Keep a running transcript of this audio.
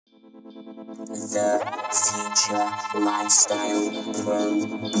The Future Lifestyle Pro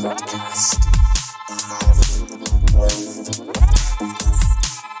Podcast.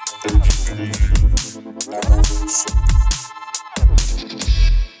 Education, evolution.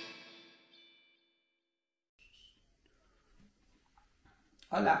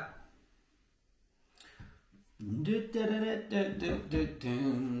 Hola.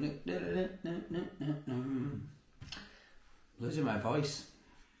 Losing my voice.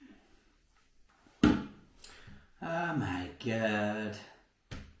 Oh my god.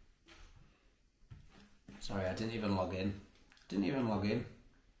 Sorry, I didn't even log in.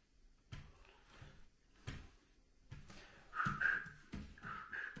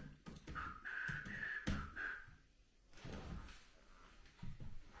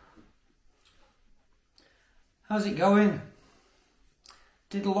 How's it going?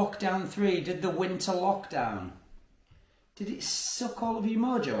 Did lockdown 3, did the winter lockdown, did it suck all of your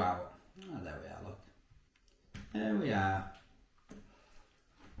mojo out? Oh, there we are, look. There we are.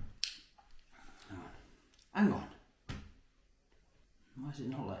 Oh, hang on. Why is it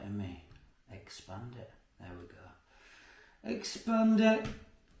not letting me expand it? There we go. Expand it.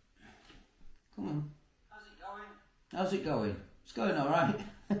 Come on. How's it going? It's going alright.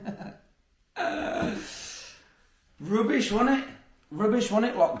 Rubbish, wasn't it?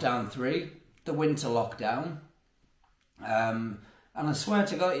 Lockdown 3, the winter lockdown. And I swear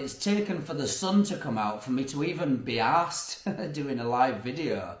to God, it's taken for the sun to come out for me to even be asked doing a live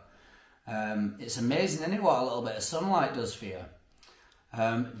video. It's amazing, isn't it, what a little bit of sunlight does for you?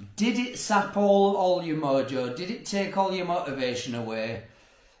 Did it sap all your mojo? Did it take all your motivation away?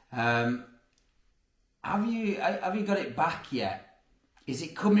 Have you got it back yet? Is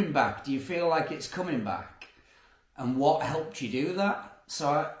it coming back? Do you feel like it's coming back? And what helped you do that?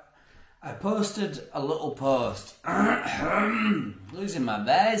 So I posted a little post. Losing my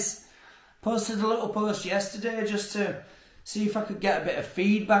bears. Posted a little post yesterday just to see if I could get a bit of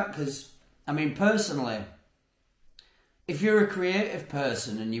feedback. Because, I mean, personally, if you're a creative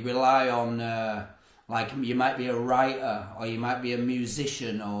person and you rely on, like, you might be a writer or you might be a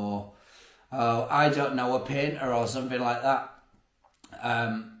musician or, I don't know, a painter or something like that,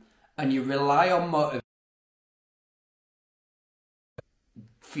 and you rely on motivation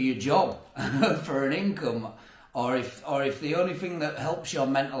for your job, for an income, or if the only thing that helps your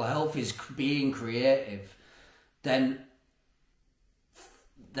mental health is being creative, then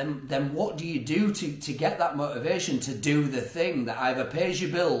what do you do to get that motivation to do the thing that either pays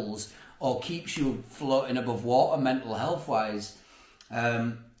your bills or keeps you floating above water mental health wise?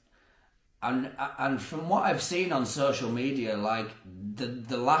 And from what I've seen on social media, like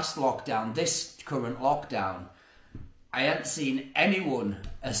the last lockdown, this current lockdown, I hadn't seen anyone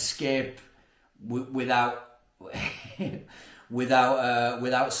escape without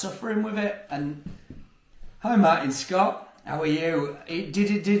without suffering with it. And hi, Martin Scott, how are you?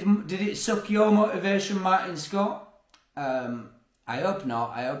 Did it suck your motivation, Martin Scott? I hope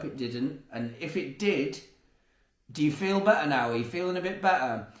not. I hope it didn't. And if it did, do you feel better now? Are you feeling a bit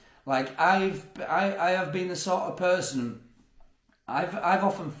better? Like I have been the sort of person. I've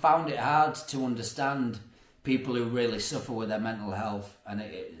often found it hard to understand people who really suffer with their mental health,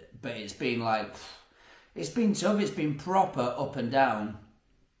 but it's been like, it's been tough. It's been proper up and down.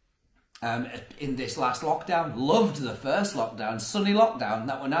 In this last lockdown, loved the first lockdown, sunny lockdown.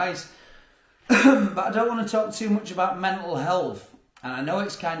 That were nice, but I don't want to talk too much about mental health. And I know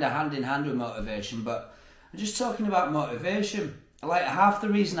it's kind of hand in hand with motivation, but I'm just talking about motivation. Like, half the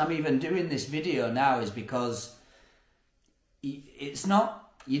reason I'm even doing this video now is because it's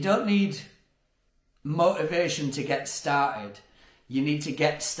not. You don't need motivation to get started. You need to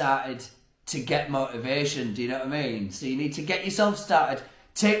get started to get motivation. Do you know what I mean? So you need to get yourself started,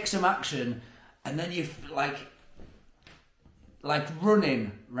 take some action, and then you like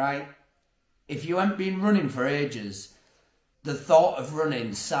running, right? If you haven't been running for ages, the thought of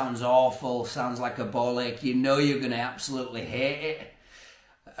running sounds awful, sounds like a ball ache. You know you're going to absolutely hate it.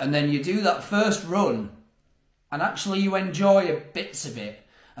 And then you do that first run, and actually you enjoy bits of it.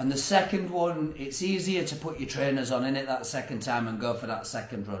 And the second one, it's easier to put your trainers on in it that second time and go for that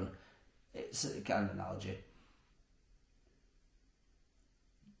second run. It's a kind of analogy.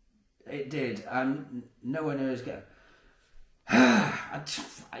 It did, and no one knows.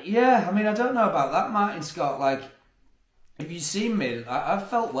 Yeah, I mean, I don't know about that, Martin Scott. Like, have you seen me? I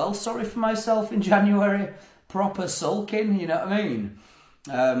felt well sorry for myself in January. Proper sulking, you know what I mean?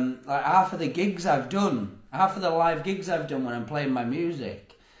 Like half of the gigs I've done, half of the live gigs I've done when I'm playing my music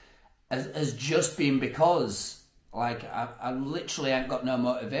has just been because, like, I literally ain't got no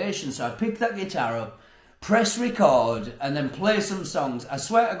motivation. So I picked that guitar up, press record and then play some songs. I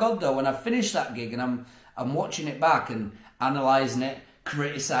swear to God though, when I finish that gig and I'm watching it back and analysing it,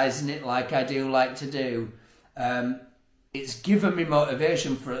 criticising it like I do like to do, it's given me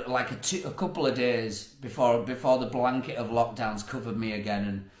motivation for like a couple of days before the blanket of lockdowns covered me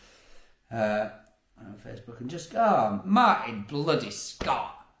again. And on Facebook and just, oh, Martin bloody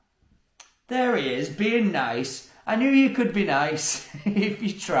Scott. There he is, being nice. I knew you could be nice if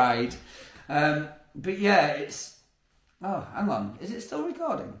you tried. But yeah, it's... Oh, hang on. Is it still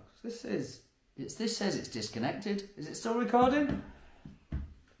recording? This says it's disconnected. Is it still recording?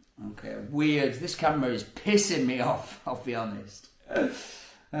 Okay, weird. This camera is pissing me off, I'll be honest.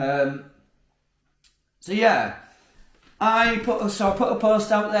 So yeah, I put a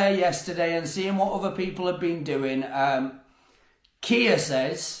post out there yesterday and seeing what other people have been doing. Kia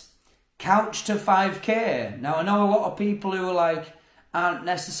says, couch to 5k. Now I know a lot of people who aren't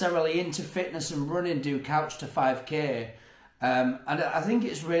necessarily into fitness and running do couch to 5k. And I think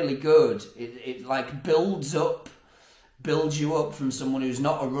it's really good. It like builds you up from someone who's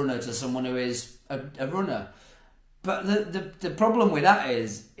not a runner to someone who is a runner. But the problem with that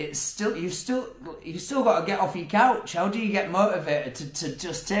is you still got to get off your couch. How do you get motivated to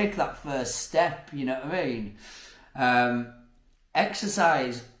just take that first step? You know what I mean?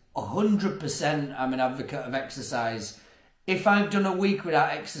 Exercise, 100%. I'm an advocate of exercise. If I've done a week without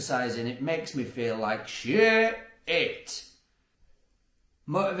exercising, it makes me feel like shit.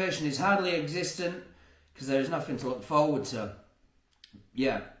 Motivation is hardly existent because there is nothing to look forward to.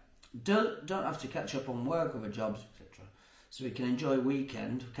 Yeah, don't have to catch up on work, other jobs, etc. So we can enjoy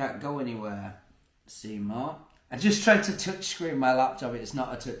weekend. We can't go anywhere. See more. I just tried to touchscreen my laptop. It's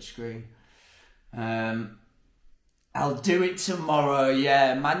not a touchscreen. I'll do it tomorrow.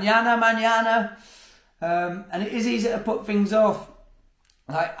 Yeah, mañana. And it is easy to put things off.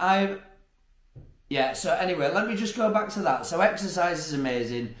 So anyway, let me just go back to that. So exercise is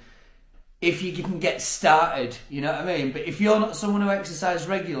amazing if you can get started, you know what I mean? But if you're not someone who exercises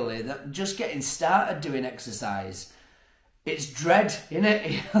regularly, that just getting started doing exercise, it's dread,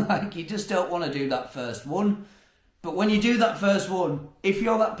 innit? Like you just don't want to do that first one. But when you do that first one, if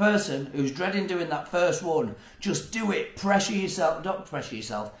you're that person who's dreading doing that first one, just do it. Don't pressure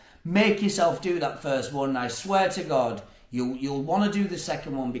yourself. Make yourself do that first one. I swear to God, you'll want to do the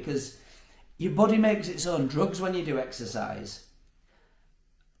second one because your body makes its own drugs when you do exercise.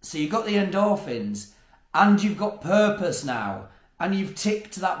 So you've got the endorphins and you've got purpose now and you've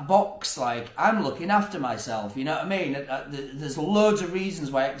ticked that box like, I'm looking after myself, you know what I mean? There's loads of reasons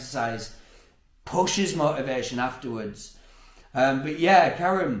why exercise pushes motivation afterwards. But yeah,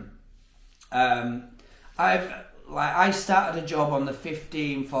 Karen, I started a job on the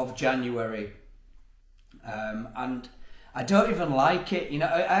 15th of January and I don't even like it, you know.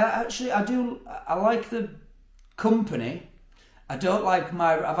 I like the company. I don't like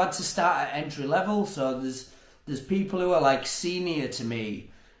I've had to start at entry level, so there's people who are like senior to me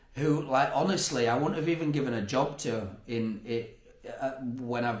who like honestly I wouldn't have even given a job to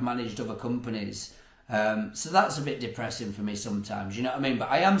when I've managed other companies. So that's a bit depressing for me sometimes, you know what I mean? But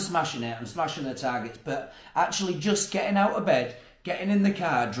I am smashing it, I'm smashing the targets, but actually just getting out of bed, getting in the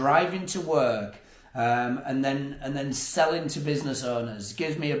car, driving to work, and then selling to business owners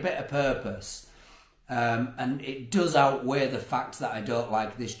gives me a bit of purpose. And it does outweigh the fact that I don't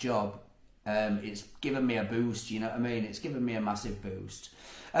like this job. It's given me a boost, you know what I mean? It's given me a massive boost.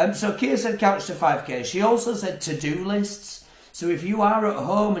 So Kia said couch to 5k. She also said to-do lists. So if you are at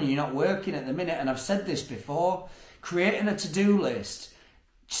home and you're not working at the minute, and I've said this before, creating a to-do list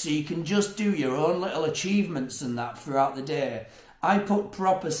so you can just do your own little achievements and that throughout the day. I put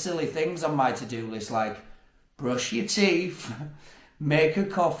proper silly things on my to-do list like brush your teeth, make a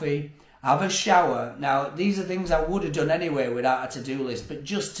coffee, have a shower. Now, these are things I would have done anyway without a to-do list, but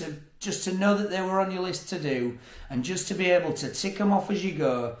just to know that they were on your list to do and just to be able to tick them off as you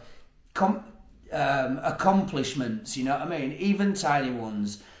go. Accomplishments, you know what I mean? Even tiny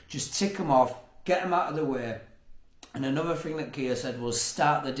ones, just tick them off, get them out of the way. And another thing that Kia said was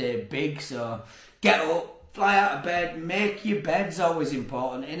start the day big, so get up, fly out of bed, make your bed's always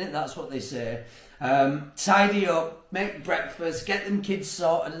important, innit? That's what they say. Tidy up, make breakfast, get them kids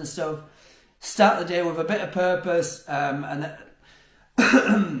sorted and stuff. Start the day with a bit of purpose. I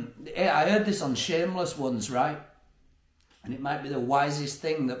heard this on Shameless once, right? And it might be the wisest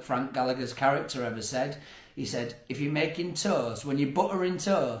thing that Frank Gallagher's character ever said. He said, if you're making toast, when you're buttering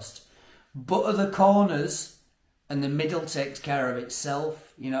toast, butter the corners and the middle takes care of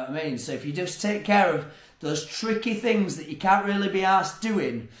itself. You know what I mean? So if you just take care of those tricky things that you can't really be asked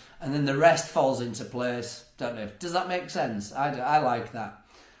doing, and then the rest falls into place. Don't know. Does that make sense? I like that.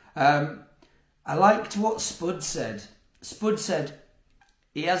 I liked what Spud said. Spud said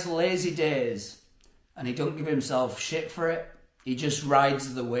he has lazy days and he don't give himself shit for it. He just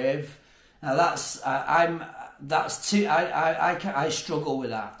rides the wave. Now I struggle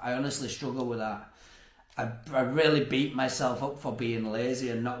with that. I honestly struggle with that. I really beat myself up for being lazy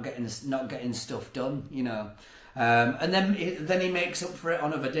and not getting stuff done, you know. And then he makes up for it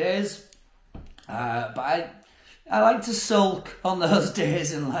on other days. But I like to sulk on those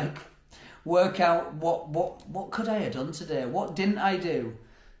days and like work out what could I have done today? What didn't I do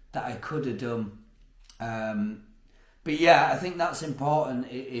that I could have done? But yeah, I think that's important.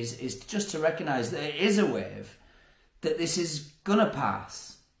 Is just to recognise that it is a wave, that this is gonna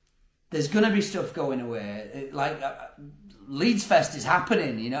pass. There's gonna be stuff going away. Leeds Fest is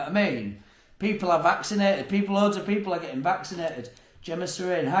happening. You know what I mean? People are vaccinated. Loads of people are getting vaccinated. Gemma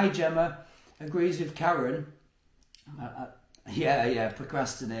Serene, hi Gemma, agrees with Karen. Yeah,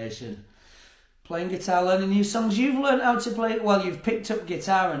 procrastination. Playing guitar, learning new songs. You've learned how to play. Well, you've picked up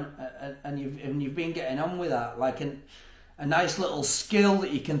guitar and you've been getting on with that, like a nice little skill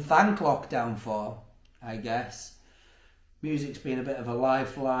that you can thank lockdown for, I guess. Music's been a bit of a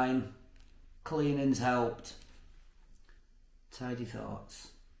lifeline. Cleaning's helped. Tidy thoughts.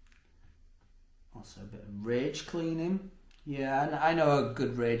 Also a bit of rage cleaning. Yeah, I know a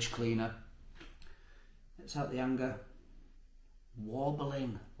good rage cleaner. It's out the anger.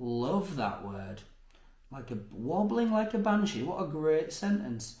 Warbling. Love that word. Wobbling like a banshee. What a great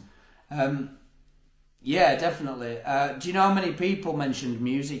sentence. Yeah, definitely. Do you know how many people mentioned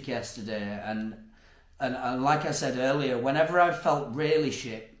music yesterday? And like I said earlier, whenever I've felt really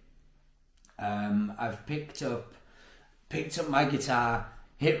shit, I've picked up my guitar,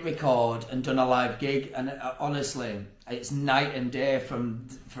 hit record, and done a live gig. And honestly, it's night and day from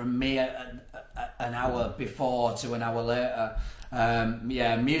me an hour before to an hour later.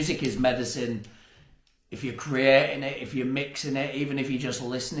 Yeah, music is medicine. If you're creating it, if you're mixing it, even if you're just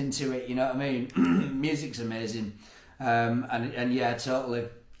listening to it, you know what I mean? Music's amazing. And yeah, totally.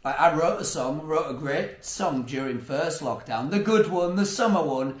 Like I wrote a great song during first lockdown. The good one, the summer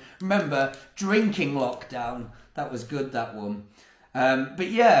one. Remember, drinking lockdown. That was good, that one. But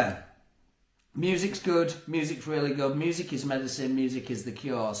yeah, music's good. Music's really good. Music is medicine. Music is the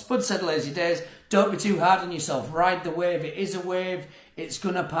cure. Spud said lazy days. Don't be too hard on yourself. Ride the wave. It is a wave. It's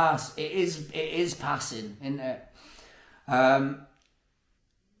gonna pass. It is passing, isn't it?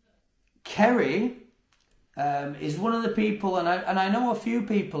 Kerry is one of the people, and I know a few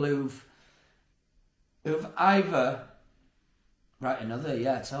people who've either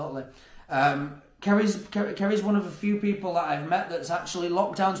totally. Kerry's one of a few people that I've met that's actually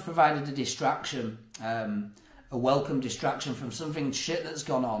lockdown's provided a distraction, a welcome distraction from something shit that's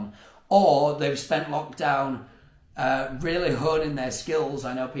gone on, or they've spent lockdown really honing their skills.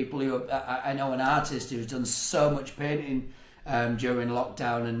 I know people I know an artist who's done so much painting during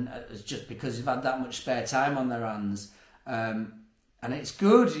lockdown, and it's just because they've had that much spare time on their hands. And it's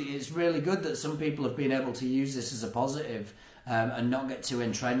good. It's really good that some people have been able to use this as a positive and not get too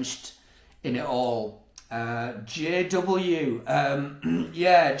entrenched in it all. JW,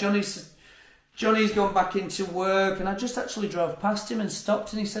 yeah, Johnny's gone back into work, and I just actually drove past him and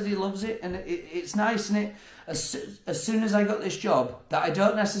stopped, and he said he loves it, and it's nice, isn't it? As soon as I got this job that I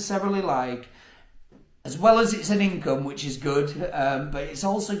don't necessarily like, as well as it's an income, which is good, but it's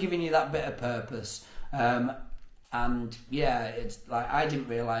also giving you that bit of purpose. And yeah, it's like I didn't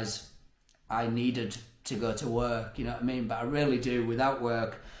realise I needed to go to work, you know what I mean? But I really do. Without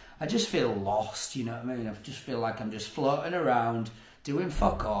work, I just feel lost, you know what I mean? I just feel like I'm just floating around, doing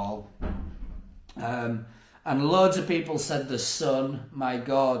fuck all. And loads of people said the sun. My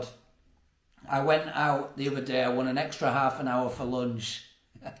God. I went out the other day, I won an extra half an hour for lunch.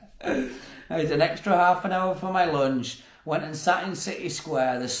 I had an extra half an hour for my lunch, went and sat in City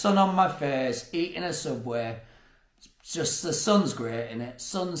Square, the sun on my face, eating a Subway. It's just, the sun's great, innit?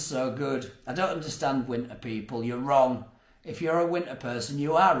 Sun's so good. I don't understand winter people, you're wrong. If you're a winter person,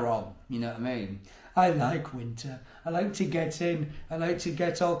 you are wrong, you know what I mean? I like winter. I like to get in. I like to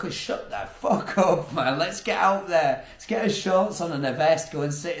get all, cause shut the fuck up, man. Let's get out there. Let's get our shorts on and a vest, go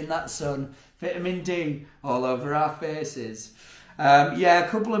and sit in that sun. Vitamin D all over our faces. Yeah, a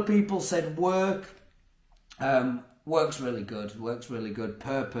couple of people said work. Work's really good. Work's really good.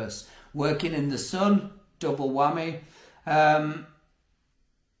 Purpose. Working in the sun. Double whammy.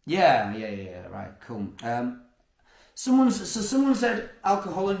 Yeah. Right, cool. Someone said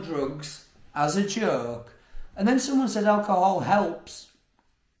alcohol and drugs as a joke, and then someone said alcohol helps,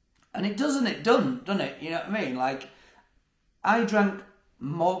 and it doesn't. It doesn't it? You know what I mean? Like, I drank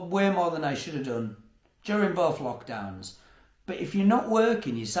way more than I should have done during both lockdowns, But if you're not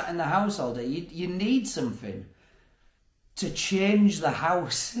working, you're sat in the house all day, you need something to change the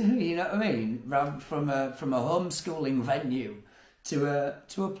house. You know what I mean? From a homeschooling venue to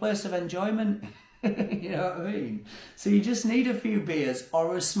a place of enjoyment. You know what I mean? So you just need a few beers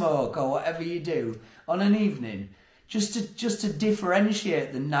or a smoke or whatever you do on an evening, just to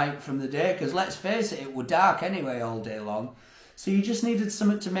differentiate the night from the day. Because let's face it, it was dark anyway all day long. So you just needed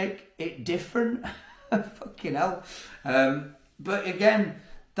something to make it different. Fucking hell. But again,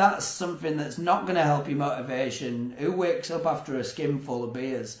 that's something that's not going to help your motivation. Who wakes up after a skim full of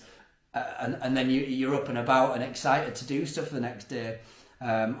beers and then you're up and about and excited to do stuff the next day,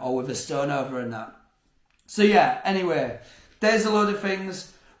 or with a stone over and that. So yeah, anyway, there's a load of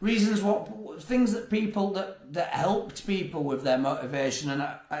things, things that people that helped people with their motivation, and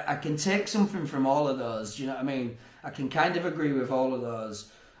I can take something from all of those. Do you know what I mean? I can kind of agree with all of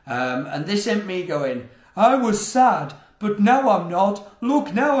those. And this ain't me going, I was sad, but now I'm not.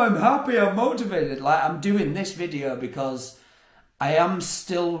 Look, now I'm happy, I'm motivated. Like, I'm doing this video because I am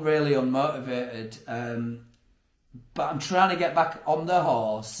still really unmotivated. But I'm trying to get back on the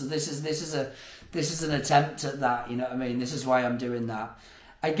horse. So this is an attempt at that. You know what I mean? This is why I'm doing that.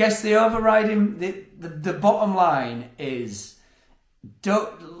 I guess the overriding, the bottom line is,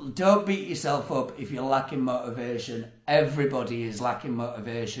 don't beat yourself up if you're lacking motivation. Everybody is lacking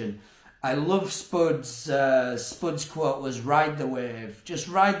motivation. I love Spud's quote was, ride the wave. Just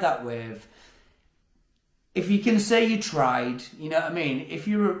ride that wave. If you can say you tried, you know what I mean? If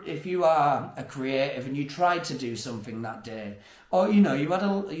you are a creative and you tried to do something that day, or you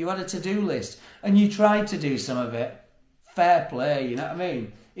had a to-do list and you tried to do some of it, fair play, you know what I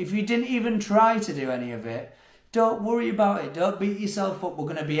mean? If you didn't even try to do any of it, don't worry about it. Don't beat yourself up. We're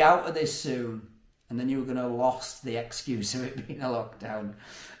going to be out of this soon. And then you're going to lost the excuse of it being a lockdown.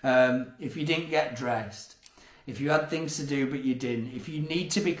 If you didn't get dressed, if you had things to do but you didn't, if you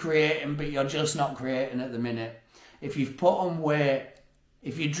need to be creating but you're just not creating at the minute, if you've put on weight,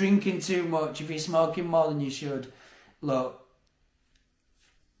 if you're drinking too much, if you're smoking more than you should, look,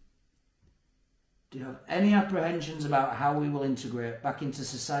 do you have any apprehensions about how we will integrate back into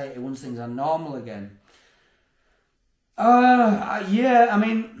society once things are normal again? Yeah, I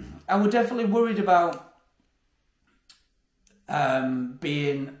mean, I was definitely worried about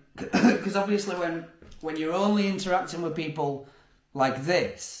being, because obviously when you're only interacting with people like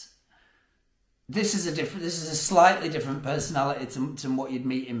this is a slightly different personality to what you'd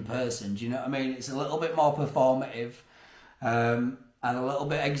meet in person. Do you know what I mean? It's a little bit more performative, and a little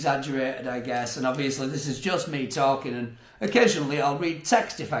bit exaggerated, I guess. And obviously this is just me talking, and occasionally I'll read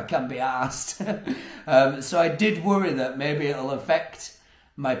text if I can be asked. So I did worry that maybe it'll affect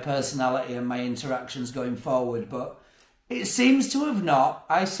my personality and my interactions going forward, but it seems to have not.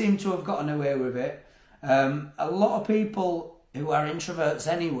 I seem to have gotten away with it. A lot of people who are introverts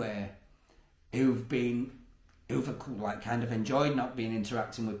anyway, who've like kind of enjoyed not being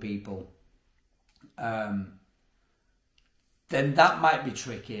interacting with people, then that might be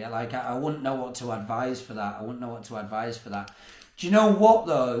tricky. Like, I wouldn't know what to advise for that. Do you know what,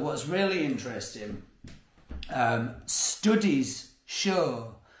 though? What's really interesting? Studies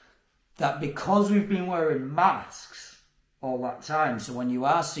show that because we've been wearing masks all that time, so when you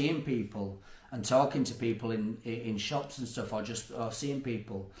are seeing people and talking to people in shops and stuff, or seeing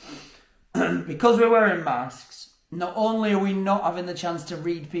people, because we're wearing masks, not only are we not having the chance to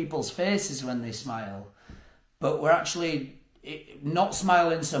read people's faces when they smile, but we're actually not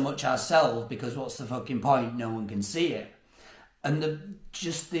smiling so much ourselves, because what's the fucking point? No one can see it. And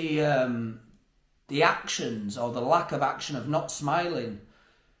the actions, or the lack of action of not smiling,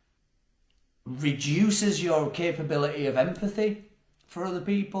 reduces your capability of empathy for other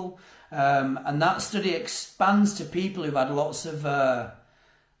people. And that study expands to people who've had lots of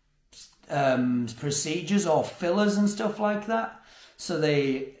procedures or fillers and stuff like that. So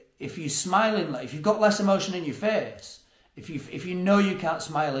if you're smiling, if you've got less emotion in your face, if you know you can't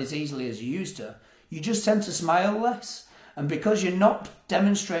smile as easily as you used to, you just tend to smile less. And because you're not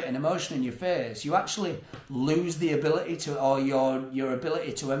demonstrating emotion in your face, you actually lose the ability to, or your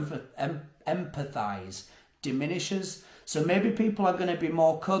ability to empathize diminishes. So maybe people are going to be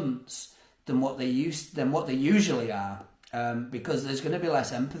more cunts than what they usually are, because there's going to be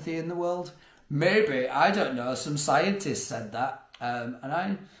less empathy in the world. Maybe, I don't know. Some scientists said that, and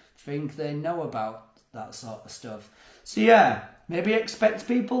I think they know about that sort of stuff. So yeah, maybe expect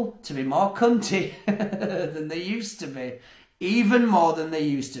people to be more cunty than they used to be, even more than they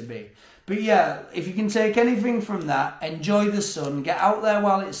used to be. But yeah, if you can take anything from that, enjoy the sun, get out there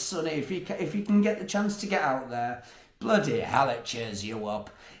while it's sunny. If you can get the chance to get out there, bloody hell, it cheers you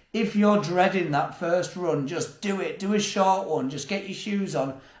up. if you're dreading that first run, just do it. Do a short one. Just get your shoes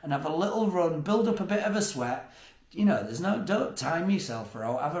on and have a little run. Build up a bit of a sweat. You know, don't time yourself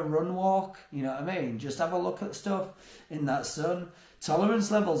out. Have a run walk. You know what I mean? Just have a look at stuff in that sun. Tolerance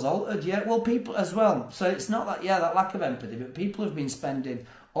levels altered. Yeah, well, people as well. So it's not that, that lack of empathy, but people have been spending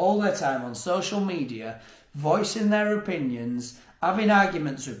all their time on social media, voicing their opinions, having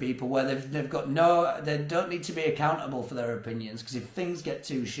arguments with people where they don't need to be accountable for their opinions, because if things get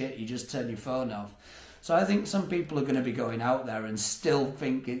too shit, you just turn your phone off. So I think some people are going to be going out there and still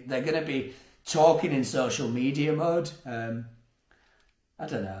think they're going to be talking in social media mode. I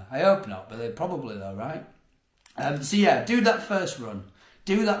don't know. I hope not, but they probably though, right? So yeah, do that first run.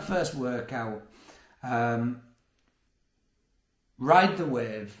 Do that first workout. Ride the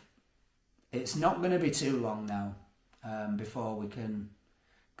wave. It's not going to be too long now before we can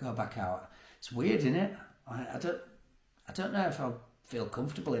go back out. It's weird, isn't it? I don't know if I'll feel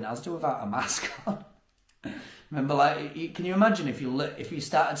comfortable in Asda without a mask on. Remember, like, can you imagine if you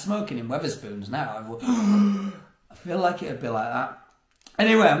started smoking in Wetherspoons now? I feel like it'd be like that.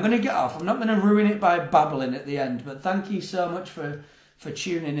 Anyway, I'm going to get off. I'm not going to ruin it by babbling at the end, but thank you so much for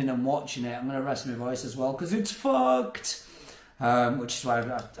tuning in and watching it. I'm going to rest my voice as well because it's fucked, which is why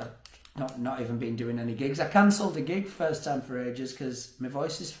I've not even been doing any gigs. I cancelled a gig first time for ages because my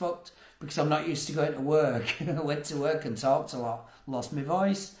voice is fucked, because I'm not used to going to work. I went to work and talked a lot. Lost my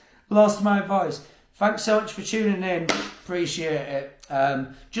voice. Thanks so much for tuning in. Appreciate it.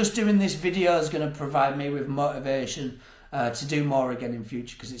 Just doing this video is going to provide me with motivation to do more again in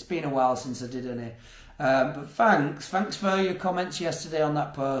future, because it's been a while since I did any. But thanks for your comments yesterday on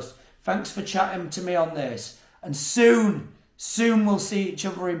that post. Thanks for chatting to me on this. And soon we'll see each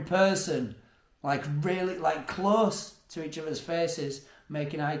other in person, like really, like close to each other's faces,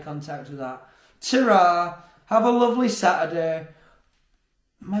 making eye contact with that. Ta-ra! Have a lovely Saturday.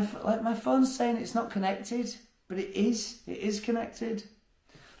 My phone's saying it's not connected, but it is connected.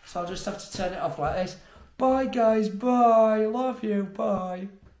 So I'll just have to turn it off like this. Bye guys, bye, love you, bye.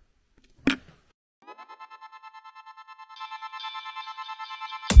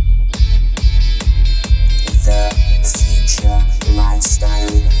 The Future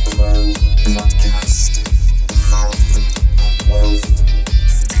Lifestyle Pro Podcast. Health, wealth,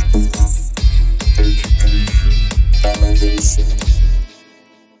 fitness, education, elevation.